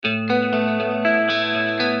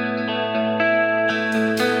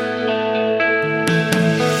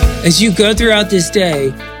As you go throughout this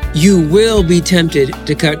day, you will be tempted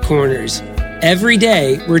to cut corners. Every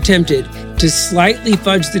day, we're tempted to slightly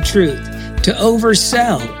fudge the truth, to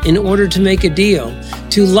oversell in order to make a deal,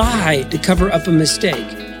 to lie to cover up a mistake.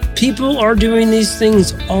 People are doing these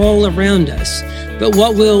things all around us. But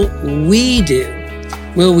what will we do?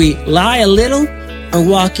 Will we lie a little or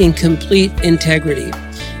walk in complete integrity?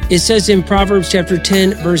 It says in Proverbs chapter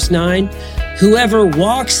 10, verse 9, whoever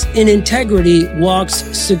walks in integrity walks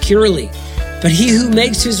securely, but he who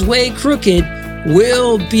makes his way crooked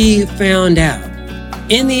will be found out.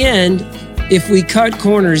 In the end, if we cut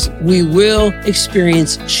corners, we will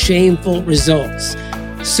experience shameful results.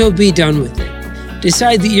 So be done with it.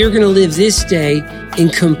 Decide that you're going to live this day in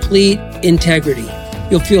complete integrity.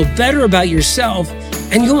 You'll feel better about yourself,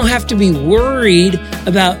 and you won't have to be worried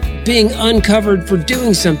about being uncovered for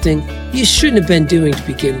doing something you shouldn't have been doing to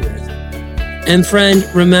begin with. And friend,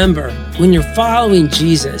 remember, when you're following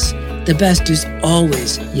Jesus, the best is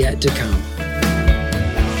always yet to come.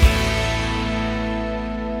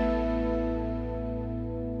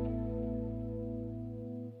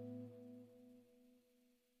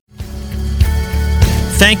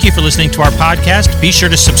 Thank you for listening to our podcast. Be sure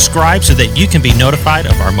to subscribe so that you can be notified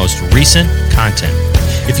of our most recent content.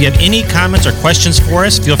 If you have any comments or questions for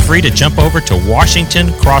us, feel free to jump over to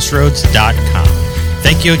WashingtonCrossroads.com.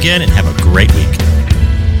 Thank you again and have a great week.